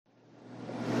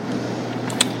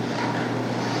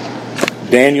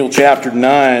Daniel chapter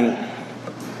 9.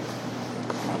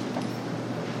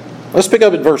 Let's pick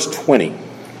up at verse 20.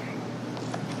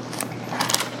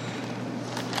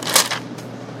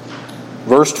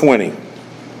 Verse 20.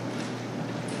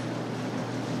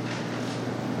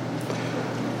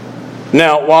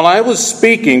 Now, while I was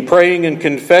speaking, praying, and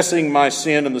confessing my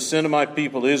sin and the sin of my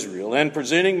people Israel, and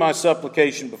presenting my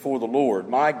supplication before the Lord,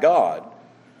 my God,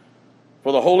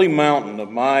 for the holy mountain of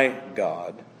my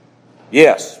God,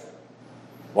 yes,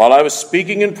 while I was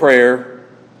speaking in prayer,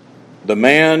 the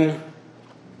man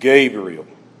Gabriel,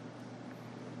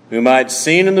 whom I had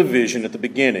seen in the vision at the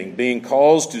beginning, being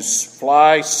caused to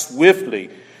fly swiftly,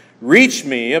 reached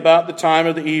me about the time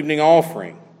of the evening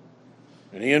offering.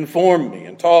 And he informed me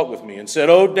and talked with me and said,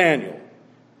 O Daniel,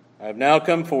 I have now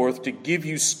come forth to give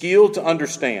you skill to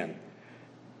understand.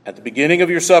 At the beginning of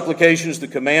your supplications the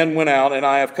command went out, and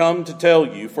I have come to tell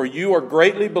you, for you are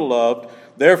greatly beloved.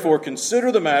 Therefore consider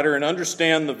the matter and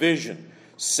understand the vision.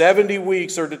 70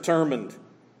 weeks are determined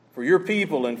for your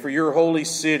people and for your holy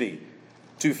city,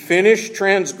 to finish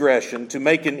transgression, to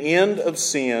make an end of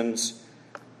sins,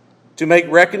 to make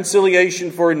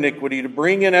reconciliation for iniquity, to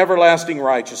bring in everlasting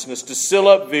righteousness, to seal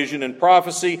up vision and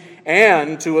prophecy,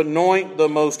 and to anoint the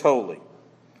most holy.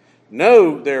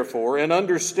 Know, therefore, and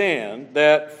understand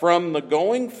that from the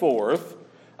going forth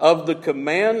of the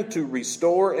command to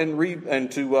restore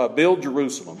and to build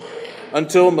Jerusalem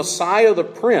until Messiah the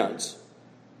Prince,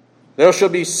 there shall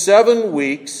be 7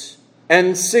 weeks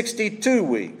and 62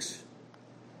 weeks.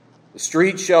 The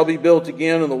streets shall be built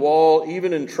again, and the wall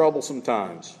even in troublesome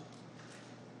times.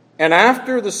 And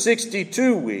after the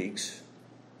 62 weeks,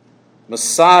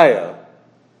 Messiah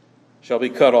shall be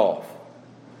cut off,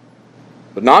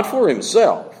 but not for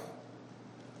himself.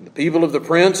 And the people of the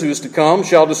prince who is to come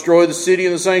shall destroy the city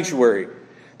and the sanctuary.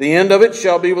 The end of it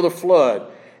shall be with a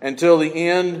flood, until the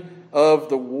end of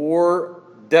the war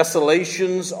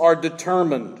desolations are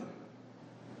determined.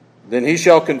 Then he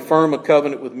shall confirm a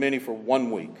covenant with many for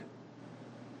 1 week.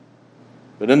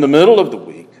 But in the middle of the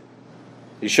week,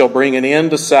 he shall bring an end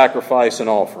to sacrifice and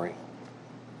offering.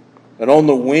 And on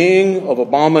the wing of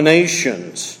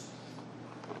abominations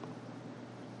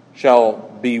shall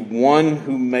be one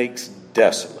who makes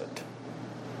desolate,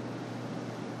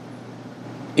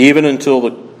 even until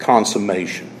the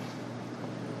consummation,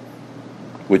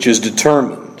 which is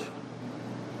determined,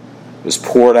 is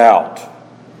poured out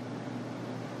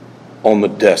on the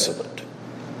desolate.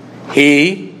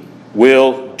 He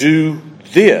will do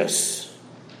this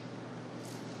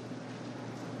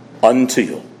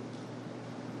until.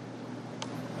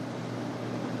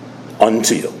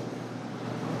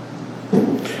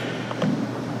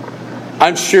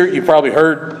 I'm sure you probably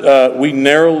heard we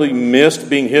narrowly missed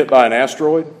being hit by an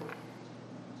asteroid.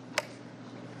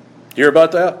 You hear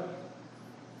about that?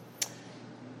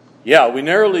 Yeah, we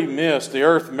narrowly missed, the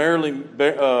Earth narrowly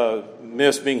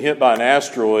missed being hit by an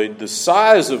asteroid, the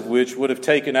size of which would have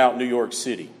taken out New York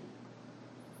City.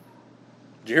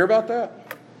 Did you hear about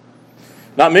that?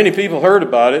 Not many people heard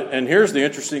about it, and here's the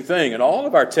interesting thing. In all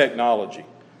of our technology,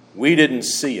 we didn't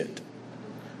see it.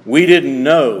 We didn't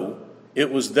know it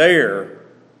was there,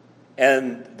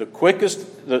 and the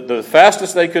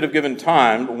fastest they could have given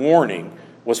time, warning,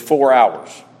 was 4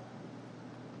 hours.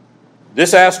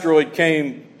 This asteroid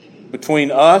came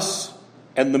between us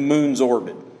and the moon's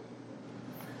orbit.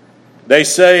 They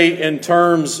say in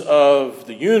terms of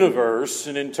the universe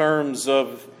and in terms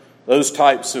of those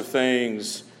types of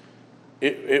things,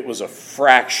 it was a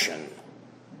fraction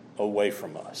away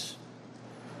from us.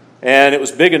 And it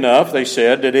was big enough, they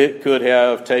said, that it could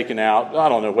have taken out, I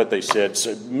don't know what they said,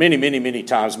 so many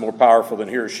times more powerful than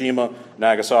Hiroshima,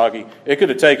 Nagasaki. It could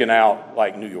have taken out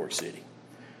like New York City.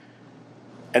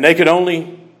 And they could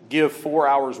only give 4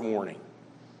 hours warning.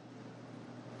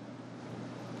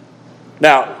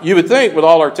 Now, you would think with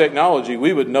all our technology,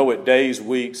 we would know it days,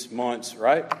 weeks, months,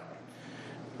 right?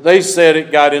 They said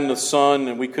it got in the sun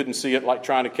and we couldn't see it, like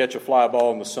trying to catch a fly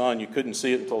ball in the sun. You couldn't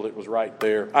see it until it was right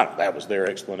there. That was their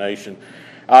explanation.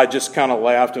 I just kind of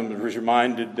laughed and was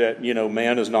reminded that,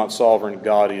 man is not sovereign,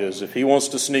 God is. If he wants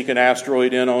to sneak an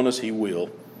asteroid in on us, he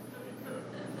will.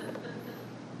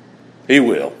 He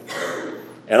will.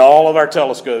 And all of our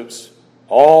telescopes,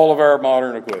 all of our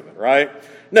modern equipment, right?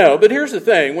 No, but here's the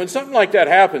thing. When something like that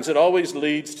happens, it always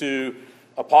leads to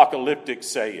apocalyptic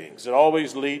sayings. It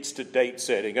always leads to date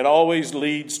setting. It always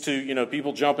leads to,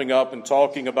 people jumping up and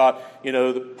talking about,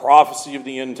 the prophecy of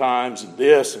the end times and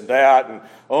this and that. And,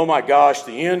 oh my gosh,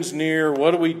 the end's near.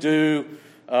 What do we do?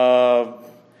 And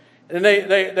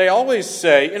they always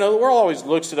say, the world always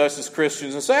looks at us as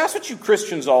Christians and say, that's what you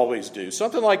Christians always do.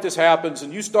 Something like this happens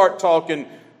and you start talking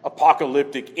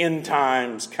apocalyptic end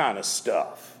times kind of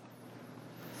stuff.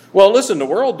 Well, listen, the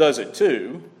world does it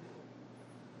too.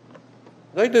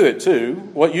 They do it too.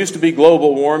 What used to be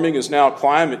global warming is now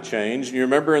climate change. You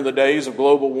remember in the days of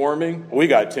global warming? We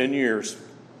got 10 years.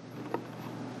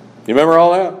 You remember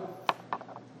all that?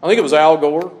 I think it was Al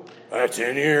Gore.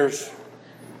 10 years.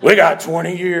 We got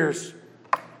 20 years.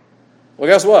 Well,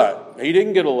 guess what? He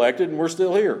didn't get elected and we're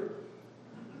still here.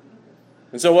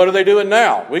 And so what are they doing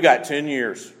now? We got 10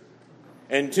 years.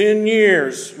 In 10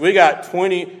 years, we got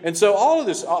 20. And so all of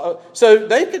this, so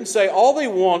they can say all they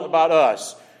want about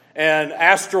us. And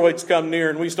asteroids come near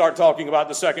and we start talking about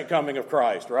the second coming of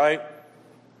Christ, right?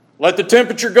 Let the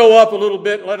temperature go up a little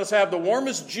bit and let us have the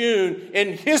warmest June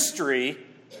in history.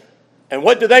 And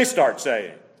what do they start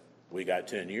saying? We got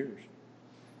 10 years.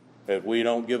 If we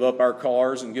don't give up our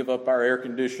cars and give up our air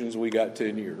conditions, we got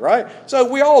 10 years, right? So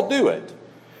we all do it.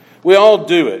 We all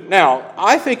do it. Now,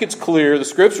 I think it's clear, the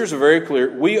scriptures are very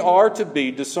clear, we are to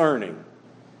be discerning.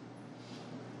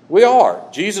 We are.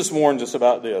 Jesus warns us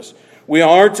about this. We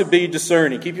are to be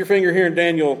discerning. Keep your finger here in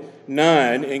Daniel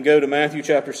 9 and go to Matthew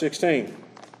chapter 16.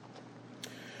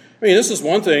 I mean, this is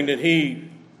one thing that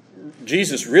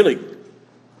Jesus really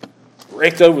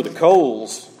raked over the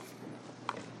coals,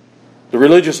 the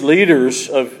religious leaders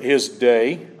of his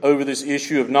day, over this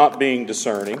issue of not being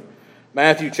discerning.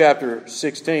 Matthew chapter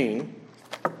 16,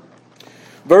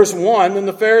 verse 1, "Then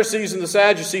the Pharisees and the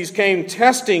Sadducees came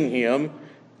testing him."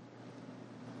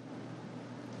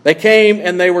 They came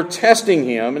and they were testing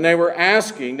him, and they were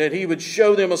asking that he would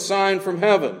show them a sign from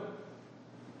heaven.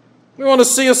 We want to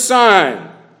see a sign.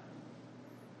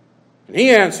 And he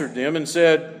answered them and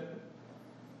said,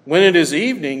 "When it is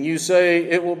evening, you say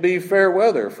it will be fair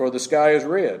weather, for the sky is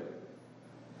red.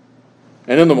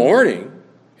 And in the morning,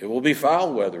 it will be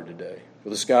foul weather today, for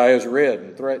the sky is red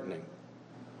and threatening.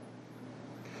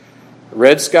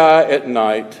 Red sky at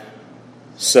night,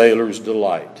 sailors'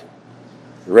 delight.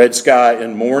 Red sky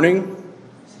in morning,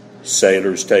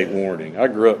 sailors take warning." I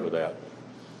grew up with that.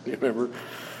 You remember?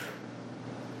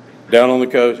 Down on the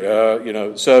coast,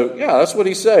 So, yeah, that's what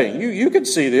he's saying. You can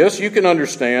see this. You can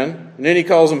understand. And then he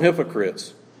calls them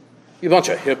hypocrites. You bunch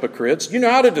of hypocrites. You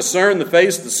know how to discern the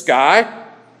face of the sky,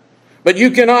 but you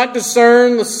cannot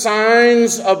discern the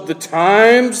signs of the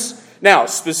times. Now,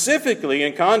 specifically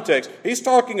in context, he's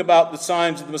talking about the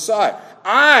signs of the Messiah.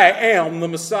 I am the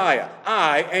Messiah.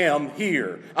 I am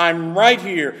here. I'm right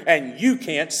here, and you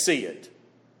can't see it.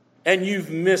 And you've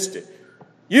missed it.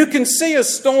 You can see a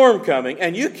storm coming,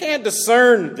 and you can't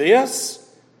discern this.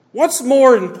 What's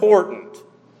more important?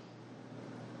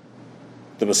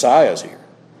 The Messiah's here.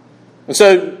 And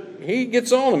so he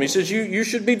gets on them. He says, you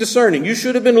should be discerning. You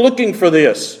should have been looking for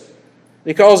this.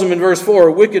 He calls them in verse 4,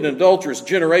 "A wicked and adulterous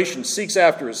generation seeks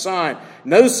after a sign.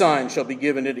 No sign shall be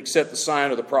given it except the sign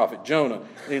of the prophet Jonah."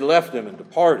 And he left them and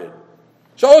departed.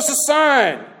 "Show us a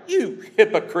sign, you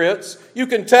hypocrites. You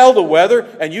can tell the weather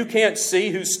and you can't see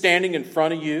who's standing in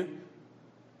front of you.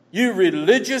 You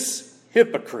religious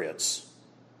hypocrites.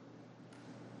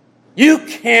 You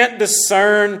can't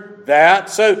discern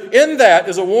that." So in that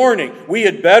is a warning. We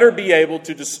had better be able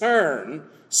to discern.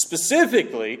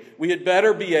 Specifically, we had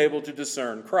better be able to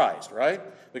discern Christ, right?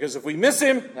 Because if we miss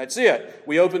him, that's it.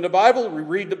 We open the Bible, we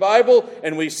read the Bible,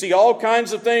 and we see all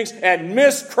kinds of things and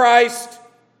miss Christ.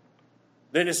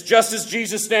 Then it's just as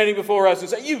Jesus standing before us and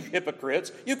say, "You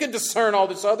hypocrites, you can discern all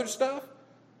this other stuff.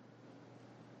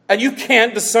 And you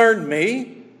can't discern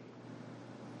me.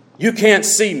 You can't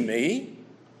see me."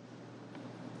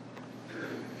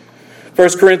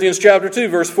 1 Corinthians chapter 2,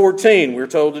 verse 14, we're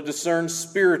told to discern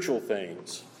spiritual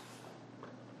things.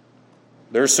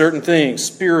 There are certain things,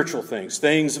 spiritual things,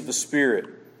 things of the Spirit.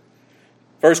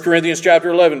 1 Corinthians chapter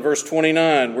 11, verse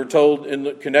 29, we're told in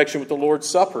the connection with the Lord's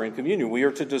Supper and communion, we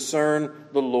are to discern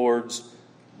the Lord's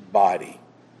body.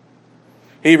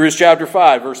 Hebrews chapter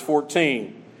 5, verse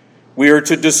 14, we are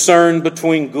to discern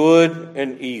between good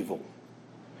and evil.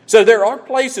 So there are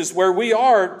places where we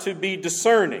are to be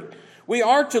discerning. We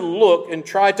are to look and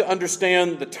try to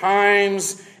understand the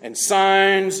times and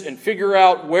signs and figure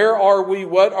out where are we,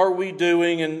 what are we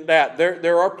doing, and that.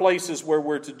 There are places where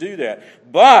we're to do that.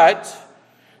 But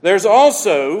there's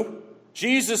also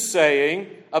Jesus saying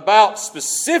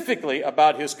specifically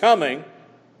about his coming,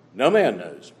 no man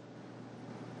knows.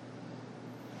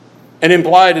 And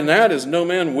implied in that is no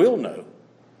man will know.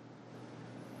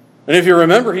 And if you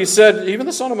remember, he said, even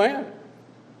the Son of Man,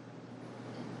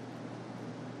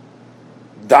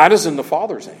 that is in the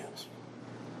Father's hands.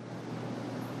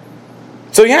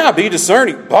 So yeah, be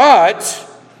discerning, but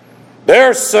there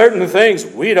are certain things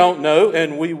we don't know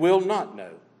and we will not know.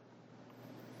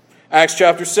 Acts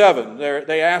chapter 7,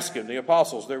 they ask him, the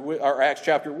apostles, or Acts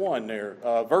chapter 1 there,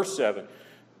 verse 7.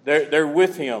 They're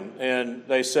with him, and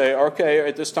they say, okay,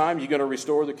 at this time, you're going to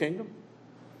restore the kingdom?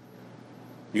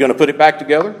 You're going to put it back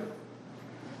together?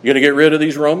 You're going to get rid of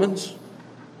these Romans?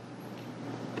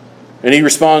 And he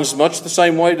responds much the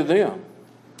same way to them.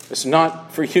 It's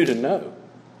not for you to know.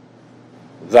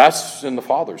 That's in the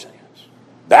Father's hands.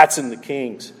 That's in the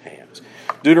king's hands.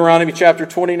 Deuteronomy chapter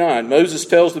 29, Moses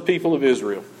tells the people of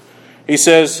Israel. He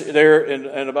says there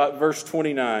in about verse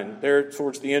 29, there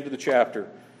towards the end of the chapter,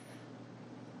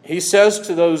 he says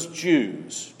to those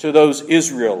Jews, to those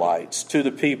Israelites, to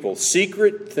the people,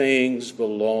 secret things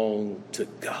belong to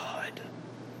God.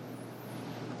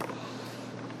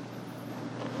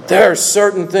 There are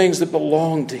certain things that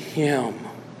belong to Him.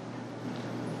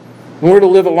 We're to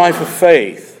live a life of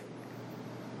faith.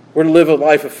 We're to live a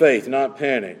life of faith, not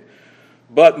panic.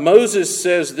 But Moses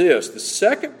says this. The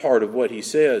second part of what he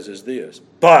says is this.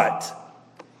 But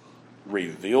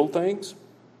revealed things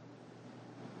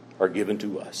are given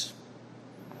to us.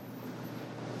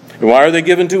 And why are they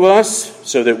given to us?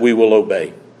 So that we will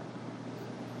obey.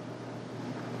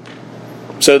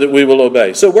 So that we will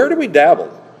obey. So where do we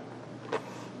dabble?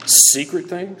 Secret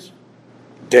things?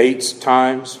 Dates,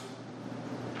 times?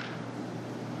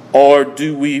 Or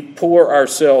do we pour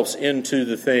ourselves into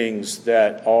the things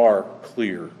that are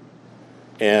clear?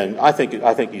 And I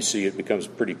think you see it becomes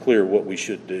pretty clear what we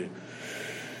should do.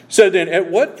 So then, at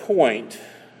what point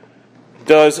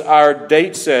does our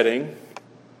date setting,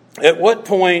 at what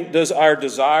point does our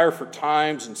desire for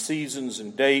times and seasons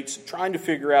and dates, trying to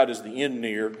figure out is the end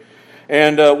near,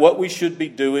 and what we should be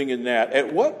doing in that,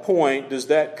 at what point does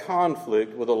that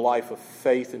conflict with a life of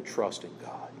faith and trust in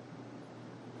God?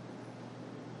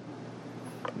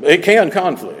 It can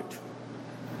conflict.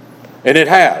 And it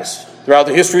has. Throughout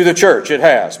the history of the church, it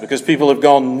has. Because people have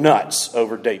gone nuts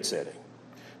over date setting.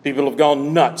 People have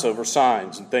gone nuts over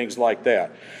signs and things like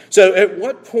that. So at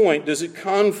what point does it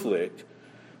conflict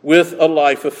with a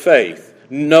life of faith?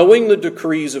 Knowing the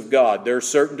decrees of God. There are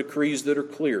certain decrees that are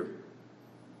clear.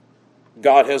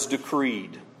 God has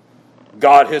decreed.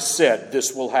 God has said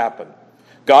this will happen.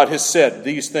 God has said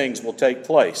these things will take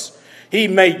place. He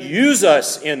may use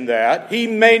us in that. He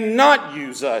may not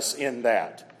use us in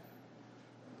that.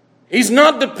 He's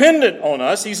not dependent on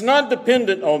us. He's not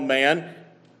dependent on man.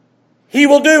 He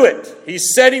will do it. He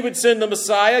said He would send the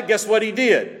Messiah. Guess what He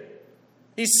did?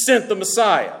 He sent the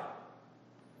Messiah.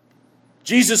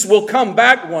 Jesus will come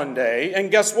back one day,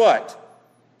 and guess what?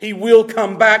 He will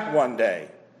come back one day.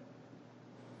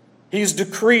 He's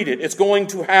decreed it. It's going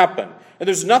to happen. And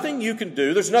there's nothing you can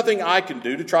do, there's nothing I can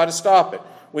do to try to stop it.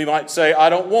 We might say, I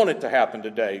don't want it to happen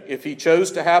today. If He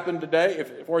chose to happen today,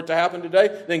 for it to happen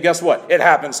today, then guess what? It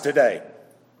happens today.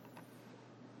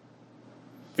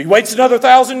 If He waits another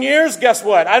 1,000 years, guess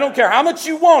what? I don't care how much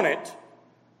you want it.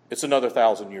 It's another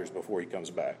 1,000 years before He comes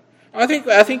back. I think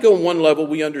on one level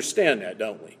we understand that,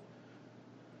 don't we?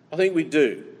 I think we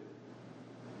do.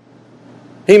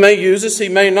 He may use us, He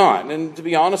may not. And to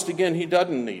be honest, again, He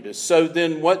doesn't need us. So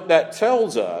then what that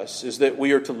tells us is that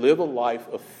we are to live a life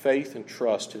of faith and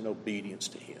trust and obedience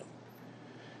to Him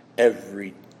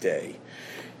every day.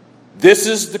 This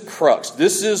is the crux.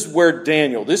 This is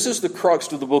the crux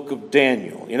to the book of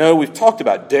Daniel. You know, we've talked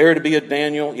about dare to be a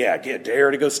Daniel. Yeah,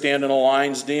 dare to go stand in a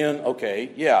lion's den.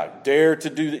 Okay, yeah, dare to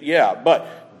do that. Yeah,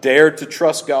 but dare to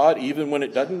trust God even when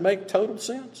it doesn't make total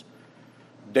sense.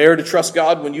 Dare to trust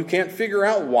God when you can't figure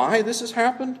out why this has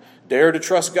happened. Dare to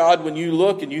trust God when you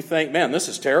look and you think, man, this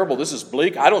is terrible, this is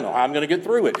bleak, I don't know how I'm going to get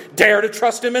through it. Dare to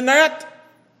trust Him in that.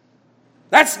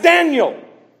 That's Daniel.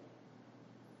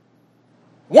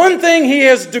 One thing he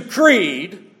has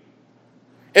decreed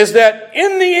is that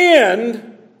in the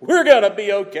end, we're going to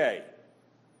be okay.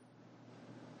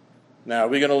 Now, are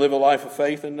we going to live a life of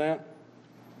faith in that?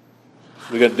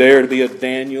 We're going to dare to be a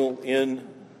Daniel in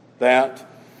that?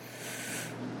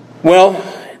 Well,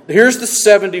 here's the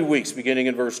 70 weeks beginning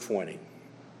in verse 20.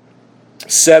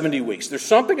 70 weeks. There's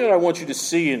something that I want you to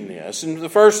see in this. And the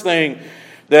first thing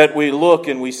that we look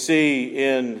and we see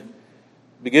in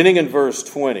beginning in verse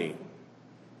 20,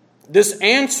 this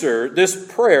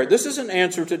prayer, this is an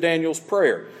answer to Daniel's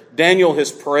prayer. Daniel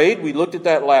has prayed. We looked at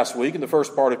that last week in the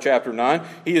first part of chapter 9.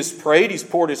 He has prayed. He's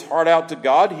poured his heart out to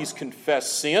God. He's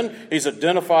confessed sin. He's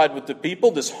identified with the people,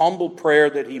 this humble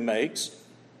prayer that he makes.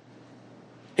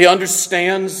 He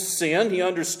understands sin. He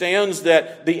understands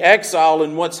that the exile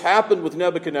and what's happened with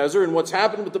Nebuchadnezzar and what's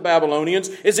happened with the Babylonians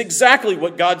is exactly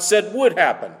what God said would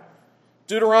happen.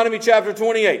 Deuteronomy chapter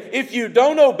 28. If you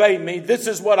don't obey me, this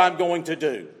is what I'm going to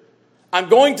do. I'm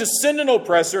going to send an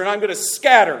oppressor and I'm going to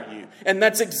scatter you. And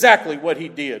that's exactly what he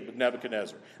did with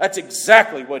Nebuchadnezzar. That's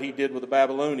exactly what he did with the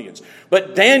Babylonians.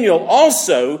 But Daniel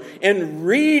also, in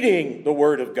reading the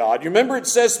Word of God, you remember it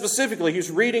says specifically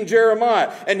he's reading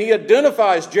Jeremiah, and he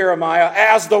identifies Jeremiah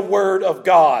as the Word of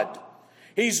God.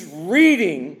 He's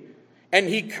reading, and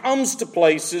he comes to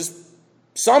places,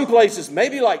 some places,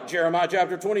 maybe like Jeremiah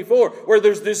chapter 24, where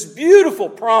there's this beautiful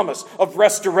promise of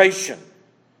restoration.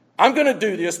 I'm going to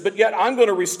do this, but yet I'm going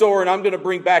to restore and I'm going to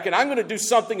bring back and I'm going to do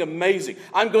something amazing.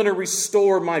 I'm going to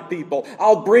restore my people.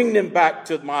 I'll bring them back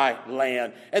to my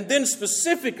land. And then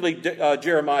specifically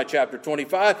Jeremiah chapter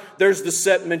 25, there's the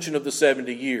set mention of the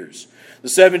 70 years. The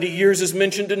 70 years is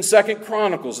mentioned in 2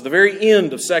 Chronicles, at the very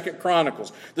end of 2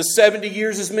 Chronicles. The 70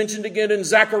 years is mentioned again in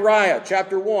Zechariah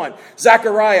chapter 1,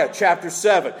 Zechariah chapter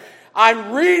 7.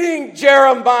 I'm reading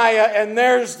Jeremiah and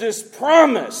there's this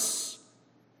promise.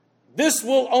 This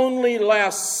will only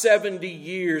last 70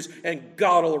 years and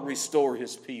God will restore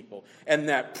his people. And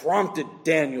that prompted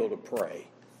Daniel to pray.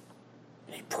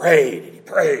 And he prayed and he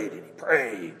prayed and he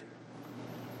prayed.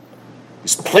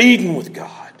 He's pleading with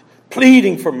God,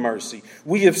 pleading for mercy.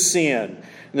 We have sinned.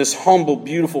 And this humble,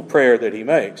 beautiful prayer that he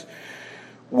makes.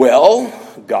 Well,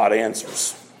 God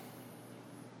answers.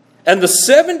 And the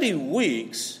 70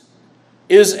 weeks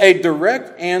is a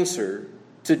direct answer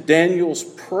to Daniel's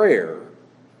prayer.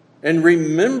 And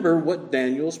remember what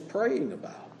Daniel's praying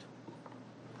about.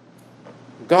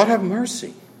 God have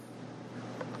mercy.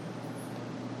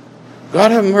 God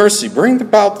have mercy. Bring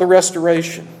about the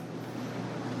restoration.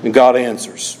 And God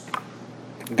answers.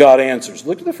 God answers.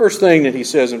 Look at the first thing that he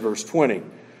says in verse 20.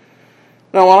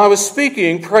 Now, while I was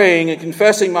speaking, praying, and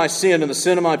confessing my sin and the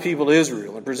sin of my people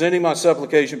Israel, and presenting my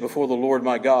supplication before the Lord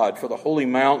my God for the holy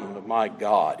mountain of my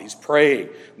God. He's praying,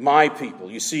 my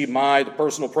people. You see the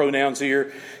personal pronouns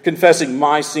here. Confessing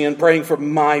my sin, praying for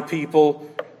my people,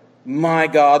 my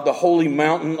God, the holy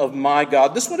mountain of my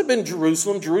God. This would have been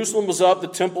Jerusalem. Jerusalem was up, the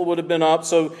temple would have been up.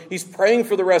 So he's praying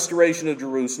for the restoration of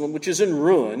Jerusalem, which is in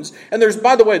ruins. And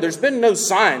by the way, there's been no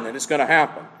sign that it's going to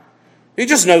happen. He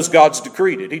just knows God's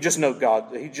decreed it. He just knows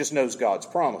God's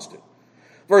promised it.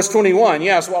 Verse 21,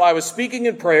 yes, while I was speaking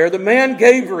in prayer, the man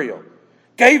Gabriel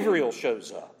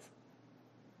shows up,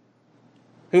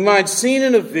 whom I'd seen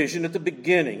in a vision at the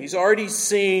beginning. He's already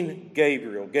seen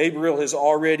Gabriel. Gabriel has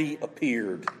already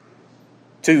appeared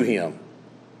to him.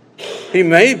 He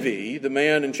may be the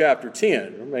man in chapter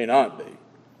 10, or may not be.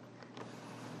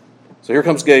 So here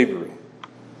comes Gabriel.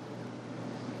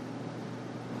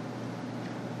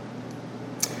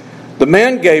 The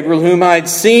man Gabriel, whom I had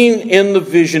seen in the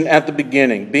vision at the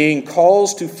beginning, being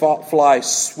caused to fly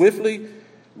swiftly,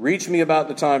 reached me about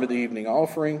the time of the evening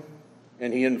offering,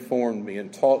 and he informed me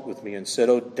and talked with me and said,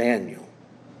 O Daniel,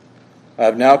 I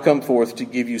have now come forth to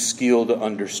give you skill to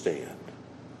understand.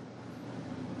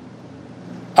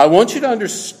 I want you to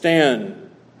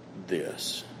understand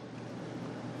this.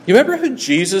 You remember who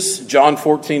Jesus, John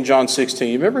 14, John 16,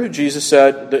 you remember who Jesus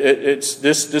said, it's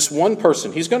this one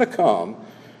person, he's going to come,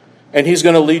 and he's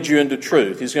going to lead you into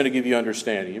truth. He's going to give you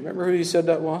understanding. You remember who he said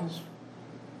that was?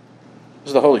 It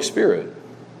was the Holy Spirit.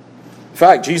 In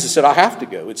fact, Jesus said, I have to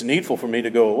go. It's needful for me to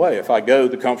go away. If I go,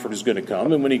 the Comforter is going to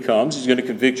come. And when he comes, he's going to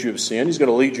convict you of sin. He's going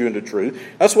to lead you into truth.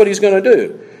 That's what he's going to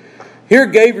do. Here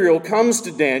Gabriel comes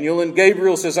to Daniel, and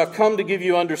Gabriel says, I've come to give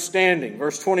you understanding.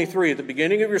 Verse 23, at the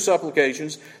beginning of your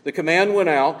supplications, the command went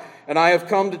out, and I have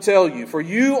come to tell you, for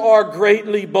you are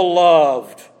greatly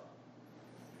beloved.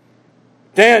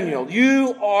 Daniel,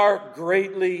 you are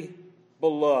greatly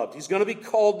beloved. He's going to be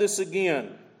called this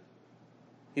again.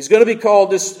 He's going to be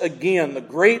called this again, the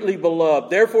greatly beloved.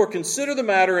 Therefore, consider the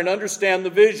matter and understand the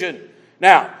vision.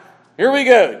 Now, here we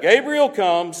go. Gabriel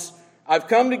comes. I've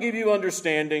come to give you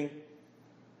understanding.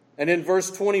 And in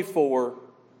verse 24,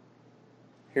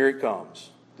 here it comes,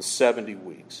 the 70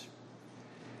 weeks.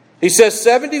 He says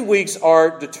 70 weeks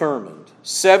are determined.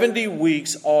 70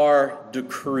 weeks are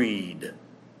decreed.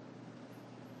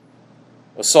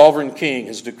 A sovereign king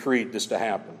has decreed this to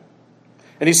happen.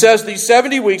 And he says these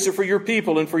 70 weeks are for your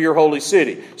people and for your holy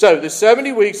city. So the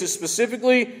 70 weeks is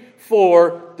specifically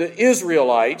for the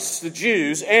Israelites, the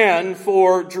Jews, and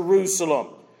for Jerusalem.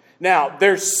 Now,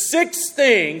 there's 6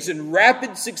 things in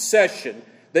rapid succession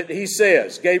that he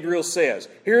says, Gabriel says.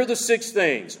 Here are the 6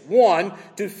 things. 1,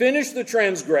 to finish the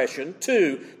transgression.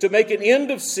 2, to make an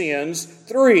end of sins.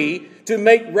 3, to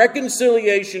make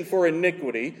reconciliation for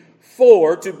iniquity.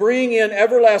 4, to bring in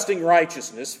everlasting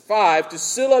righteousness. 5, to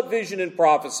seal up vision and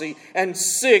prophecy. And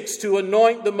 6, to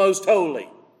anoint the most holy.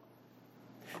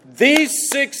 These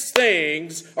 6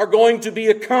 things are going to be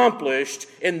accomplished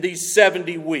in these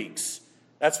 70 weeks.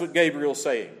 That's what Gabriel's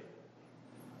saying.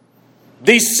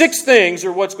 These 6 things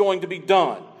are what's going to be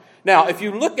done. Now, if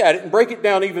you look at it and break it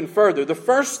down even further, the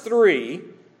first 3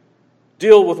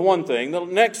 deal with one thing. The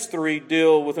next 3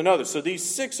 deal with another. So these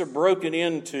 6 are broken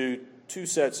into 2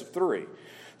 sets of 3.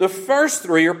 The first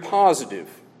 3 are positive.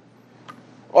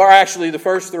 Or actually, the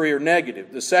first 3 are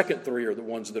negative. The second 3 are the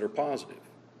ones that are positive.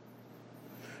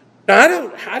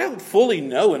 Now, I don't fully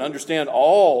know and understand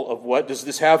all of what. Does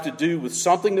this have to do with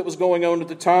something that was going on at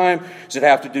the time? Does it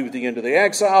have to do with the end of the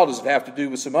exile? Does it have to do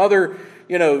with some other,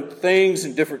 things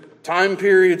in different time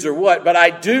periods or what? But I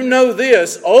do know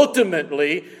this.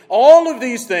 Ultimately, all of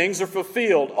these things are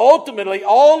fulfilled. Ultimately,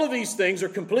 all of these things are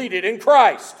completed in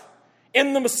Christ,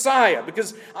 in the Messiah,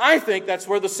 because I think that's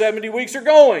where the 70 weeks are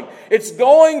going. It's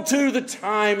going to the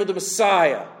time of the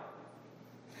Messiah.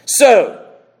 So,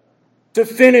 to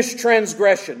finish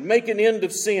transgression, make an end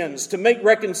of sins, to make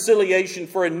reconciliation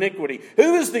for iniquity.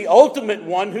 Who is the ultimate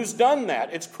one who's done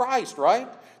that? It's Christ, right?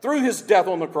 Through His death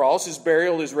on the cross, His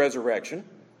burial, His resurrection.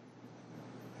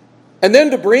 And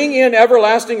then to bring in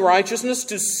everlasting righteousness,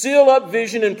 to seal up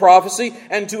vision and prophecy,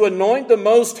 and to anoint the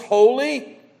most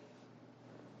holy.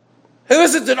 Who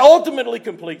is it that ultimately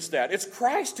completes that? It's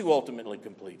Christ who ultimately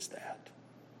completes that.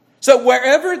 So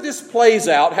wherever this plays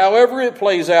out, however it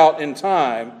plays out in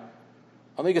time,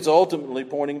 I think it's ultimately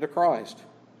pointing to Christ.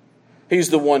 He's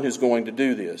the one who's going to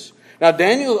do this. Now,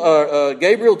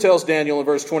 Gabriel tells Daniel in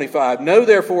verse 25, "Know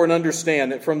therefore and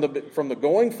understand that from the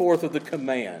going forth of the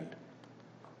command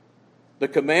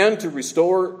to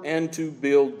restore and to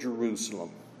build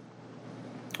Jerusalem,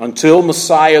 until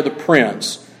Messiah the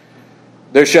Prince,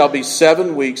 there shall be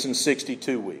 7 weeks and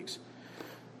 62 weeks."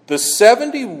 The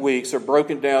 70 weeks are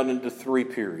broken down into 3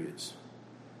 periods.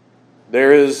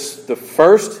 There is the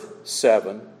first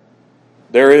 7,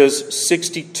 there is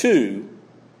 62,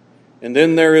 and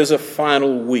then there is a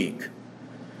final week.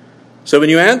 So when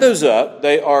you add those up,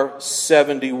 they are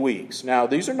 70 weeks. Now,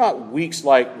 these are not weeks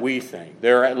like we think.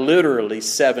 They're literally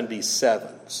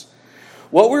 77s.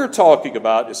 What we're talking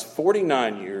about is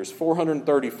 49 years,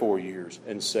 434 years,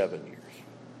 and 7 years.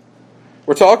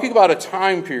 We're talking about a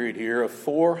time period here of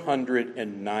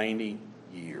 490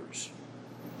 years.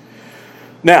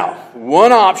 Now,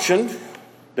 one option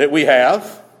that we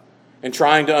have in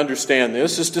trying to understand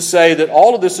this is to say that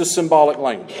all of this is symbolic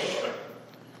language.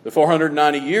 The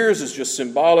 490 years is just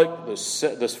symbolic.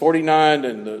 The 49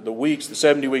 and the weeks, the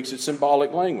 70 weeks, it's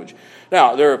symbolic language.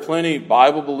 Now, there are plenty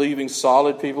Bible-believing,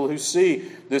 solid people who see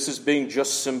this as being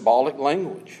just symbolic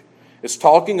language. It's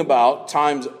talking about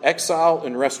times of exile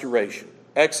and restoration.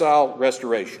 Exile,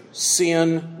 restoration.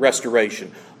 Sin,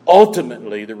 restoration.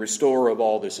 Ultimately, the restorer of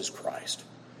all this is Christ.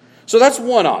 So that's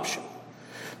one option.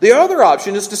 The other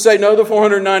option is to say, no, the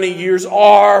 490 years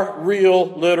are real,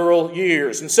 literal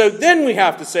years. And so then we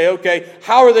have to say, okay,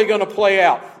 how are they going to play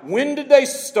out? When did they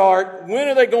start? When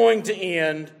are they going to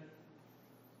end?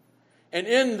 And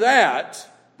in that,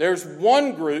 there's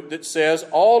one group that says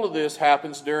all of this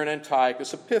happens during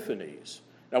Antiochus Epiphanes.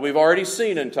 Now, we've already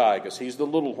seen Antiochus. He's the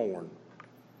little horn.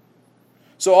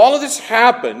 So all of this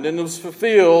happened and was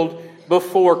fulfilled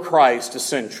before Christ,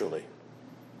 essentially.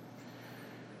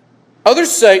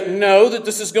 Others say, no, that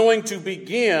this is going to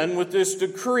begin with this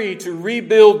decree to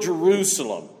rebuild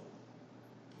Jerusalem.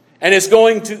 And it's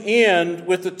going to end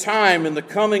with the time and the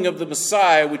coming of the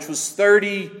Messiah, which was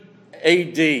 30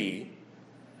 AD.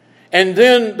 And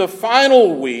then the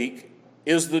final week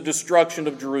is the destruction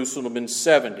of Jerusalem in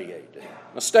 70 AD.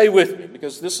 Now stay with me,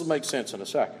 because this will make sense in a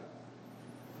second.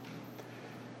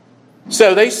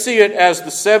 So they see it as the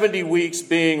 70 weeks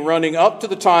being running up to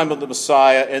the time of the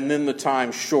Messiah and then the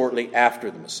time shortly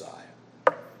after the Messiah.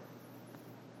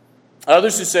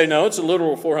 Others who say no, it's a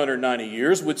literal 490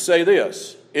 years would say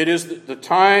this. It is the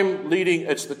time leading,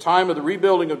 it's the time of the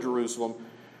rebuilding of Jerusalem,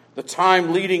 the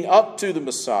time leading up to the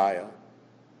Messiah.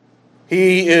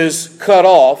 He is cut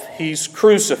off, he's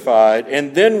crucified,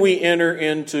 and then we enter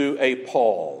into a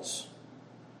pause.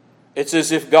 It's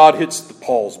as if God hits the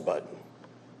pause button.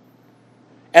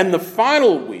 And the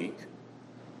final week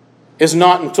is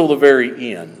not until the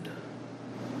very end.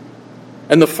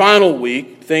 And the final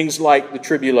week, things like the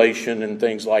tribulation and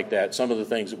things like that, some of the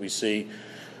things that we see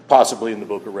possibly in the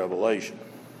book of Revelation.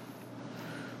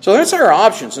 So that's our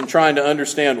options in trying to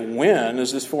understand when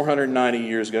is this 490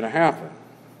 years going to happen.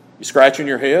 You scratching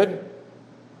your head?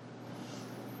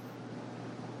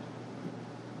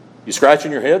 You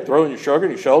scratching your head, shrugging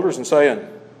your shoulders and saying,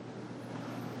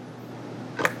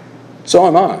 so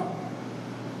am I.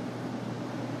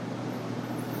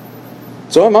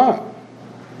 So am I.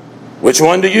 Which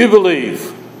one do you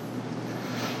believe?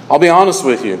 I'll be honest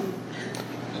with you.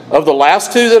 Of the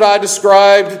last two that I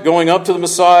described, going up to the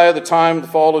Messiah, the time of the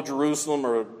fall of Jerusalem,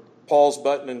 or pause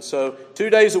button and sew. 2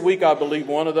 days a week I believe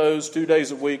one of those. 2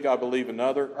 days a week I believe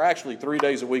another. Or actually 3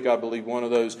 days a week I believe one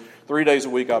of those. 3 days a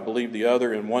week I believe the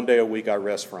other. And 1 day a week I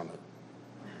rest from it.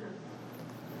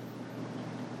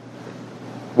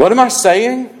 What am I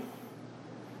saying?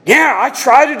 Yeah, I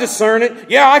try to discern it.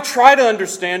 Yeah, I try to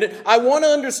understand it. I want to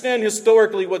understand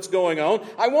historically what's going on.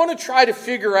 I want to try to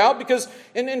figure out, because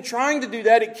in trying to do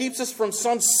that, it keeps us from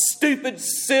some stupid,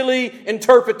 silly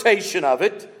interpretation of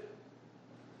it.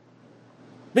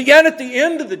 But yet at the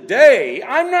end of the day,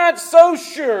 I'm not so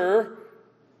sure.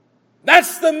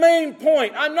 That's the main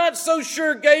point. I'm not so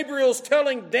sure Gabriel's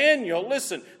telling Daniel,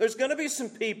 listen, there's going to be some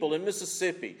people in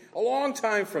Mississippi a long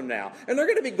time from now, and they're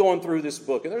going to be going through this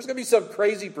book, and there's going to be some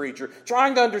crazy preacher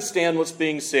trying to understand what's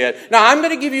being said. Now, I'm going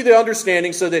to give you the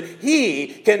understanding so that he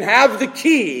can have the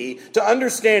key to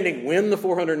understanding when the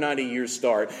 490 years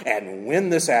start and when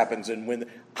this happens and when...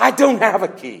 I don't have a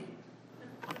key.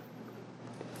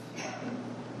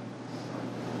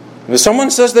 If someone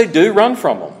says they do, run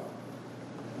from them.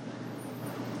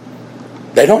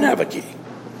 They don't have a key.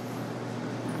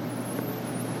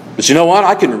 But you know what?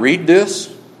 I can read this,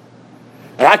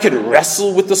 and I can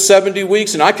wrestle with the 70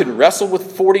 weeks, and I can wrestle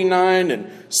with 49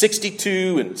 and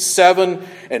 62 and 7,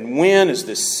 and when is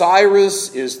this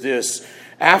Cyrus? Is this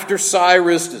after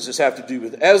Cyrus? Does this have to do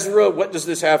with Ezra? What does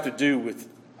this have to do with...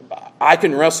 I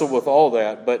can wrestle with all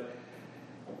that, but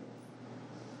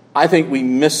I think we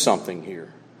miss something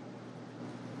here.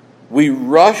 We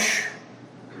rush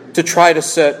to try to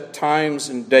set times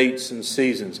and dates and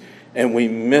seasons, and we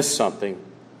miss something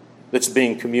that's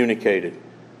being communicated.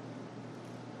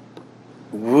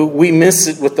 We miss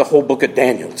it with the whole book of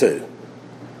Daniel too.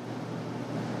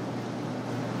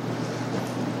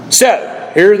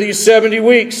 So, here are these 70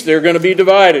 weeks. They're going to be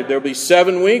divided. There will be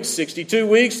 7 weeks, 62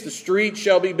 weeks. The street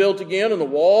shall be built again, and the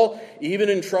wall, even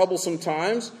in troublesome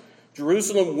times.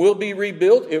 Jerusalem will be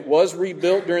rebuilt. It was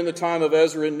rebuilt during the time of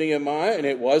Ezra and Nehemiah, and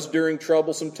it was during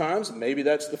troublesome times. Maybe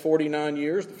that's the 49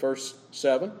 years, the first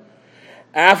 7.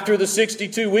 After the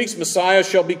 62 weeks, Messiah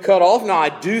shall be cut off. Now, I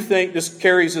do think this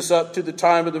carries us up to the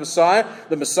time of the Messiah.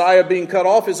 The Messiah being cut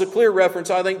off is a clear reference,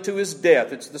 I think, to his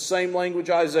death. It's the same language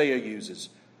Isaiah uses.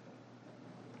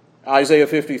 Isaiah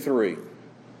 53.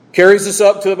 Carries us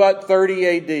up to about 30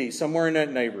 A.D., somewhere in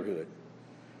that neighborhood.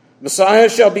 Messiah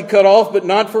shall be cut off, but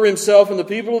not for himself, and the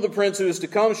people of the prince who is to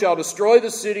come shall destroy the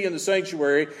city and the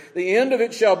sanctuary. The end of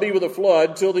it shall be with a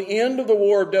flood, till the end of the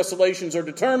war of desolations are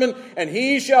determined, and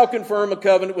he shall confirm a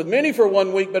covenant with many for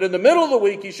 1 week, but in the middle of the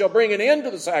week he shall bring an end to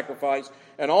the sacrifice,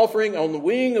 and offering on the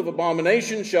wing of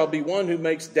abomination shall be one who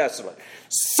makes desolate.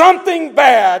 Something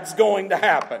bad's going to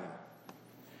happen.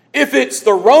 If it's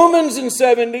the Romans in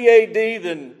 70 AD,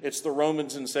 then it's the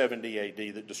Romans in 70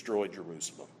 AD that destroyed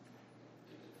Jerusalem.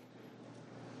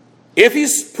 If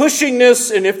he's pushing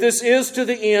this, and if this is to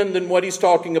the end, then what he's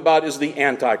talking about is the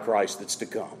Antichrist that's to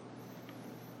come.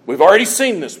 We've already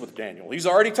seen this with Daniel. He's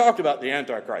already talked about the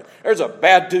Antichrist. There's a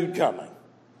bad dude coming.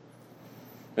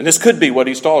 And this could be what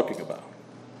he's talking about.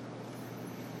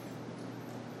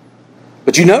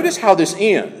 But you notice how this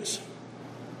ends.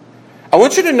 I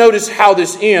want you to notice how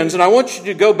this ends, and I want you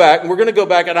to go back, and we're going to go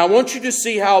back, and I want you to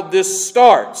see how this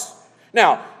starts.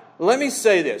 Now, let me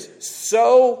say this,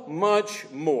 so much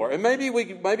more, and maybe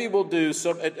we'll do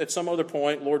some at some other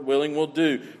point, Lord willing,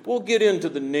 we'll get into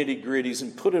the nitty-gritties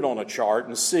and put it on a chart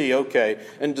and see,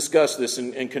 and discuss this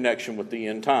in connection with the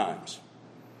end times.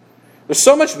 There's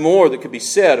so much more that could be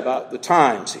said about the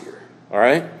times here, all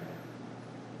right?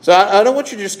 So I don't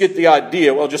want you to just get the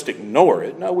idea, well, just ignore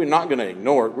it. No, we're not going to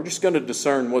ignore it. We're just going to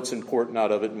discern what's important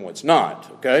out of it and what's not,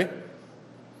 okay?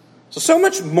 So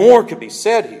much more could be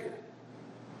said here.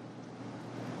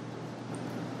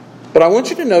 But I want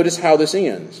you to notice how this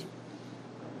ends.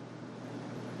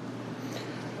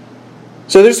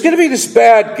 So there's going to be this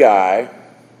bad guy,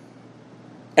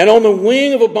 and on the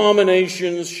wing of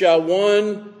abominations shall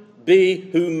one be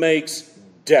who makes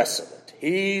desolate.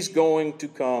 He's going to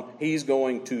come. He's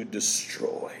going to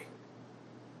destroy.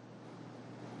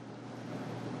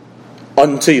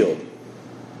 Until.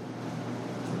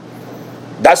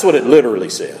 That's what it literally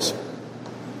says.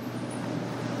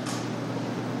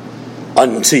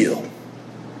 Until.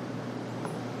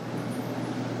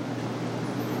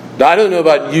 Now, I don't know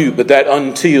about you, but that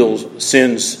until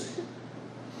sends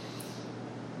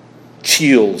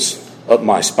chills up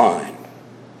my spine.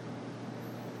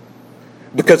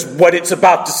 Because what it's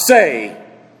about to say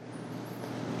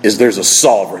is there's a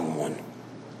sovereign one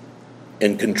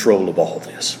in control of all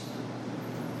this.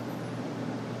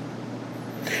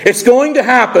 It's going to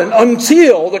happen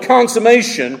until the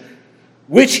consummation,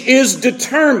 which is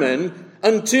determined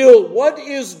until what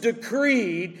is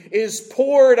decreed is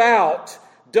poured out.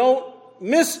 Don't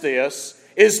miss this.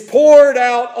 Is poured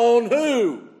out on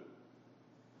who?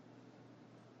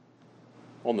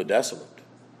 On the desolate.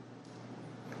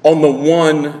 On the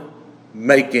one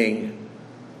making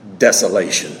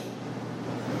desolation.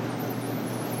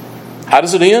 How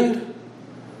does it end?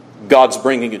 God's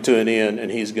bringing it to an end,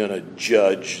 and He's going to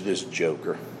judge this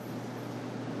joker.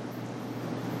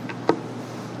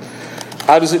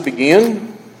 How does it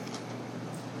begin?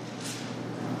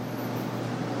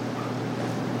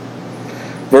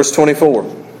 Verse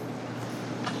 24.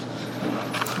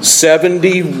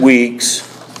 70 weeks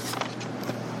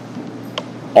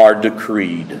are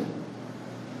decreed.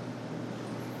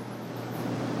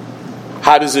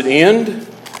 How does it end?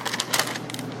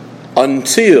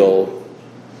 Until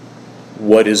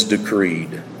what is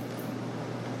decreed.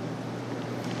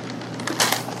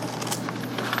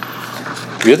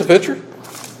 You get the picture?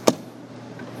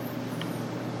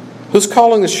 Who's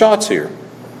calling the shots here?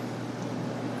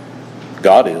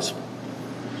 God is.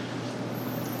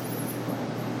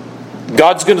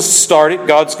 God's going to start it.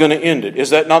 God's going to end it.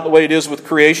 Is that not the way it is with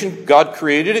creation? God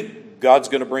created it. God's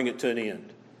going to bring it to an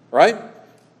end. Right?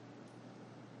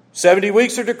 70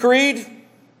 weeks are decreed.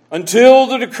 Until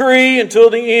the decree, until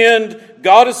the end,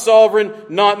 God is sovereign,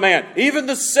 not man. Even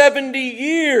the 70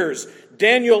 years,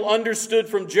 Daniel understood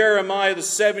from Jeremiah, the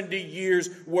 70 years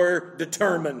were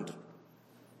determined.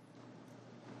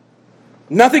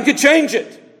 Nothing could change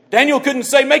it. Daniel couldn't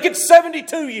say, make it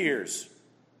 72 years.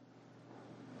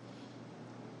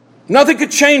 Nothing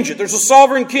could change it. There's a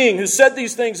sovereign king who set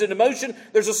these things into motion.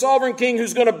 There's a sovereign king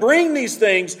who's going to bring these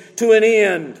things to an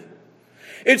end.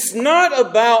 It's not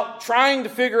about trying to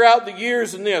figure out the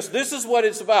years in this. This is what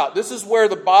it's about. This is where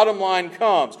the bottom line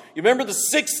comes. You remember the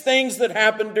 6 things that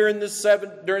happened during the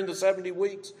 70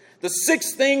 weeks? The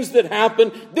 6 things that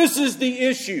happened. This is the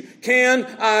issue. Can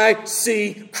I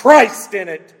see Christ in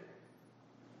it?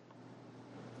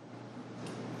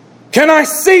 Can I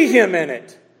see Him in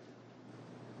it?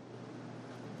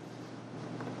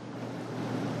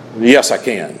 Yes, I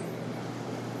can.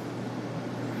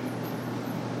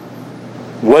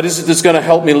 What is it that's going to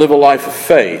help me live a life of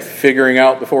faith? Figuring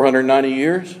out the 490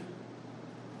 years?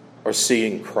 Or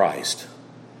seeing Christ?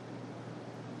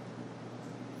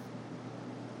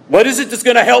 What is it that's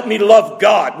going to help me love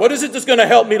God? What is it that's going to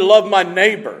help me love my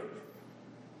neighbor?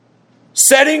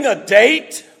 Setting a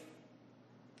date?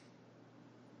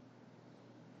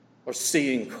 Or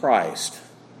seeing Christ?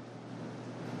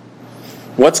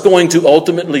 What's going to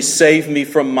ultimately save me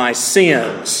from my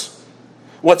sins?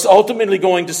 What's ultimately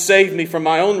going to save me from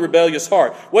my own rebellious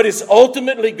heart? What is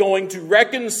ultimately going to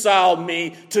reconcile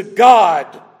me to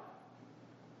God?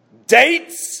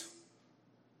 Dates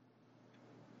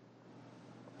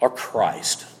or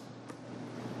Christ?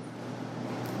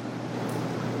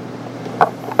 I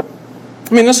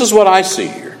mean, this is what I see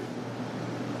here.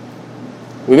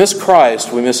 We miss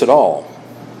Christ, we miss it all.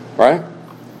 Right?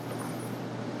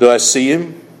 Do I see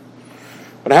Him?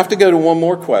 But I have to go to one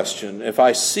more question. If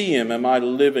I see Him, am I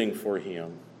living for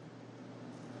Him?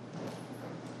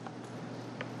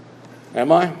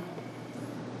 Am I?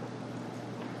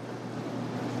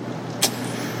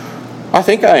 I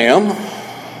think I am.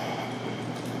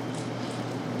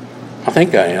 I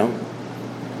think I am.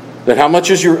 That how much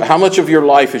of your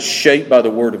life is shaped by the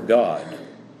Word of God?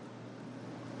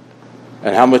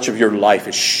 And how much of your life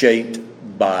is shaped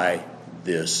by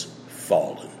this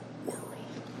fallen?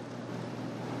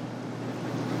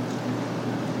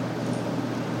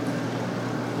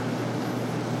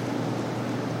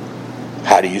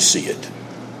 How do you see it?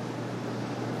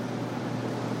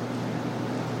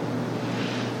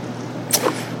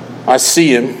 I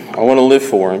see Him. I want to live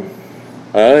for Him.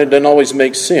 It doesn't always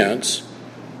make sense.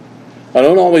 I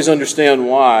don't always understand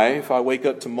why. If I wake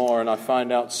up tomorrow and I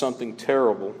find out something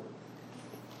terrible,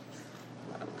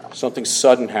 something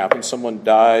sudden happens, someone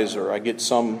dies, or I get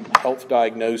some health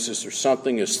diagnosis, or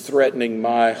something is threatening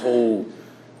my whole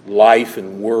life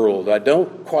and world, I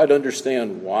don't quite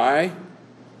understand why.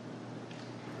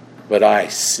 But I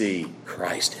see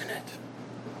Christ in it.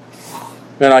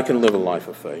 And I can live a life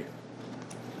of faith.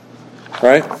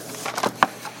 Right?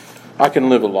 I can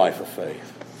live a life of faith.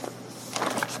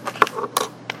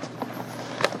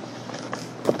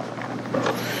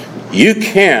 You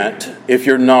can't if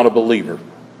you're not a believer.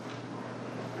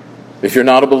 If you're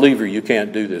not a believer, you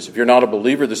can't do this. If you're not a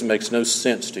believer, this makes no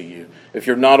sense to you. If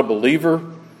you're not a believer,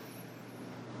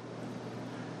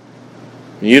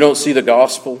 you don't see the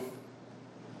gospel,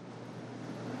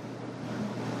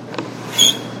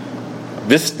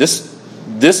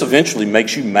 This eventually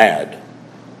makes you mad.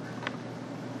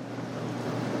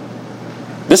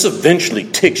 This eventually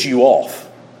ticks you off.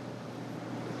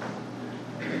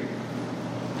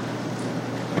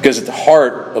 Because at the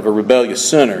heart of a rebellious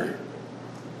sinner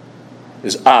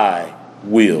is, I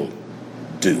will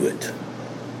do it.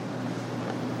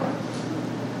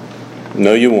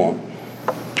 No, you won't.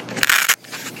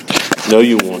 No,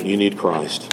 you won't. You need Christ.